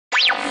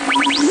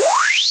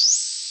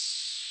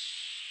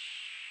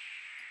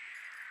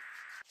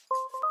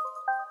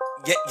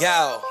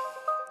Yo,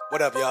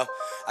 what up, y'all?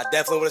 I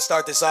definitely want to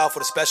start this off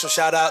with a special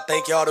shout out.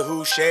 Thank y'all to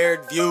who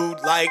shared,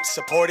 viewed, liked,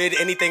 supported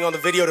anything on the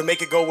video to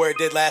make it go where it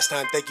did last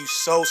time. Thank you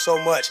so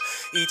much.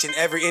 Each and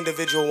every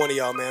individual one of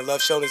y'all, man.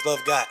 Love shown is love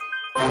got.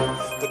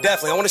 But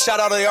definitely, I want to shout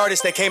out to the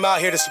artists that came out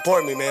here to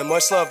support me, man.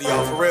 Much love to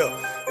y'all, for real.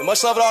 And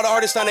much love to all the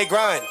artists on their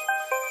grind.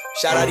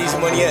 Shout out Easy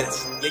Money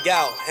Edits.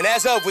 Yo. And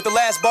as of with the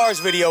last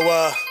Barz video,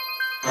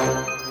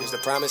 here's the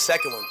promised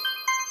second one.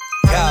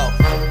 Yo.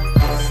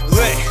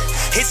 Look.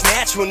 It's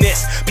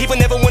naturalness. People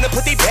never wanna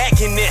put their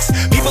back in this.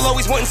 People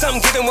always wanting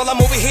something given while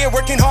I'm over here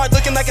working hard,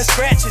 looking like a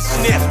scratch and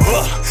sniff.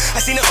 I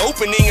seen an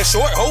opening, a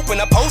short open.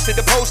 I posted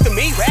the post of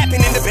me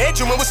rapping in the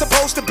bedroom. It was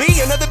supposed to be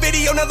another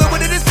video, another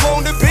what it is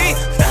blown to be.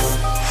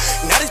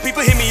 Now these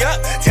people hit me up,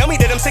 tell me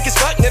that I'm sick as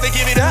fuck, never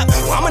give it up.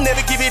 Well, I'ma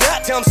never give it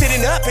up till I'm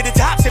sitting up at the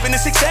top, sipping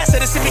the success of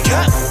the sippy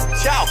cup.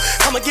 Yo,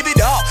 I'ma give it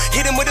all,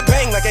 hit him with a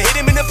bang like I hit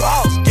him in the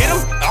balls. Get him?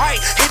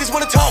 Alright, haters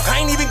wanna talk,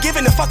 I ain't even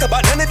giving a fuck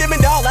about none of them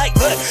and all. Like,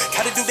 look,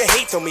 gotta do the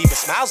hate on me, but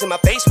smiles in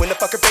my face when the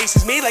fucker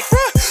faces me. Like,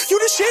 bruh, you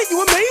the shit, you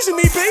amazing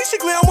me.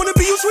 Basically, I wanna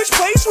be you, switch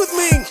place with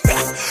me.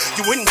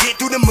 You wouldn't get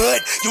through the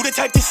mud, you the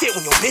type to sit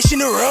when you're mission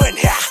to run.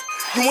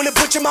 You wanna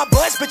butcher my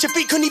buzz, but your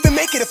feet couldn't even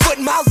make it a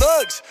foot in my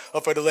lugs. Oh,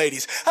 for the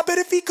ladies, I bet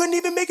if he couldn't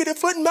even make it a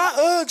foot in my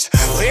Uggs.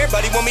 Well,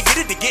 everybody want me get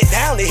it to get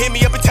down. They hit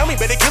me up and tell me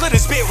better kill it and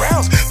spit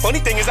rounds.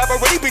 Funny thing is I've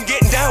already been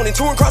getting down and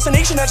touring across the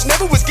nation, I just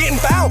never was getting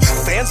found.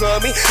 Fans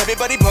love me,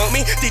 everybody bump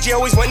me. DJ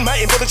always wanting my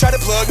info to try to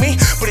plug me,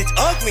 but it's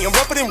ugly, I'm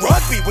rougher than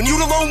rugby. When you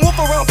the lone wolf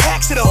around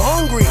packs that are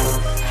hungry.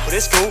 But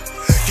it's cool,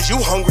 cause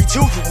you hungry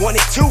too, you want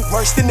it too.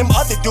 Worse than them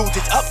other dudes,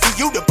 it's up to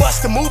you to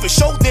bust a move and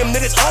show them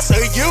that it's us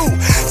or you.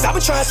 Cause I've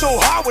been trying so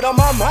hard with all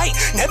my might,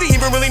 never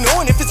even really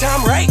knowing if the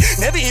time right,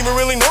 never even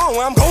really knowing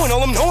where I'm going.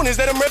 All I'm knowing is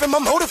that I'm revving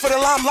my motor for the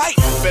limelight.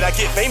 Bet I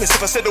get famous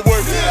if I said the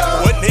word.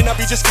 Wouldn't then I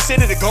be just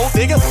considered a gold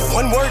digger?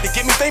 One word to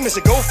get me famous,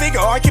 a gold figure.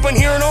 Or I keep on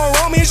hearing all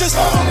around me, it's just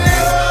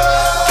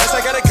guess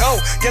I gotta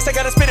go, guess I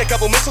gotta spit a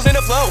couple missiles in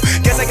the flow.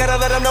 Guess I gotta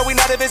let them know we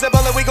not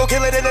invisible and we gon'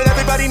 kill it and let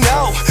everybody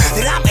know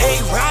that I'm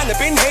Ayron. I've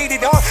been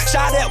hated on,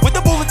 shot at with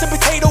the bullets and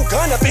potato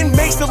gun. I've been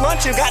maced to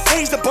lunch and got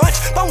tased a bunch.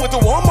 I went to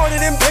Walmart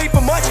and didn't pay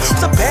for much.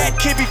 Was a bad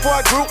kid before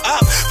I grew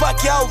up.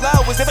 Fuck y'all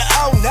low, was never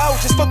oh no.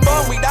 Just for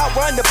fun, we'd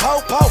outrun the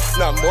po-po.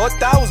 No more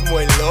was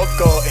muy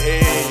loco,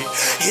 hey.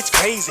 It's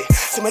crazy,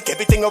 seem like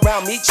everything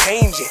around me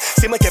changing.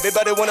 Seem like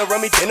everybody wanna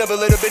run me down of a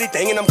little bitty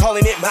thing, and I'm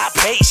calling it my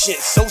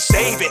patience. So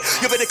save it,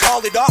 you better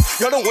call it off.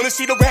 Y'all don't wanna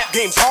see the rap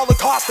games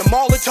Holocaust. The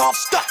Molotov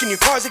stuck in your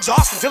car's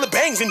exhaust until it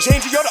bangs and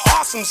changes. You're the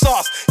awesome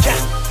sauce. Yeah,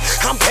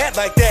 I'm bad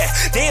like that.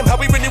 Damn, how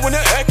we really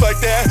wanna act like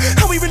that?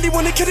 How we really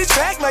wanna kill this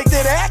track like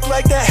that? Act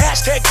like that.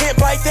 Hashtag can't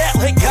bite that.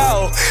 Like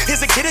yo,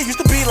 here's a kid I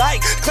used to be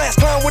like class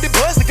clown with it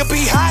buzz like a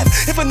beehive.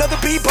 If another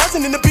bee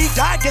buzzing and the bee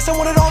died, guess I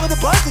wanted all of the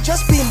buzz to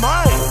just be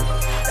mine.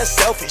 That's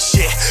selfish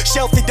shit.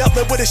 Shelved it up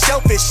with a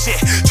shellfish shit.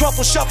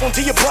 Truffle shuffle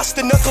until you bust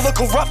the knuckle or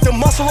corrupt the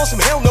muscle on some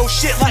hell no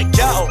shit. Like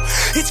yo,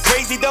 it's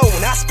crazy though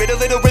when I spit a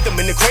little rhythm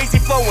in the crazy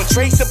flow.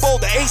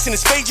 Untraceable, the ace in the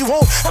spade you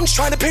hold. I'm just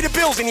trying to pay the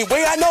bills any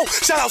way I know.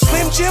 Shout out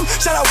Slim Jim,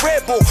 shout out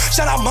Red Bull,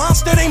 shout out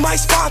Monster, they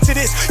might sponsor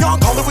this. Y'all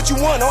call it what you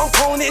want, all I'm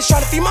calling it is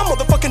trying to feed my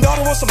motherfucking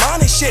daughter on some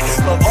honest shit.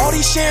 Love all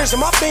these shares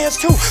and my fans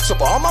too. So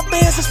for all my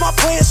fans, it's my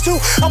plans too.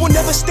 I will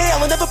never stale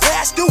and never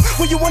pass through.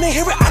 When you wanna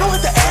hear it, I don't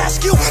have to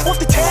ask you. Don't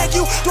have to tag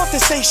you, don't have to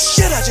say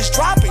shit, I just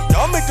drop it.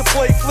 Y'all make the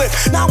play flip,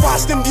 now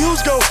watch them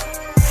views go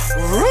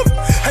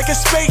like a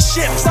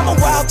spaceship. I'm a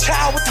wild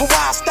child with the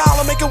wild style,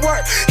 I make it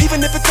work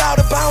even if it's out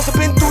of bounds. I've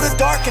been through the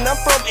dark and I'm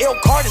from El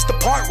Cardis, the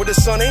part where the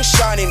sun ain't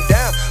shining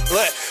down.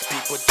 Look,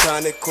 people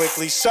trying to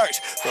quickly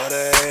search for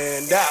the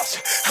handouts.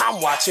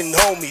 I'm watching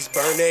homies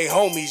burn they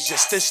homies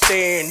just to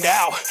stand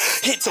out.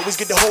 It's always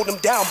good to hold them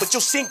down, but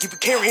you'll sink if you're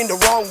carrying the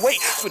wrong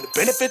weight. So when the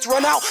benefits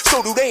run out,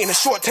 so do they. In a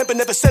short temper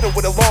never settle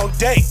with a long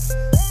day.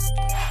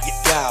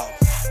 Yo,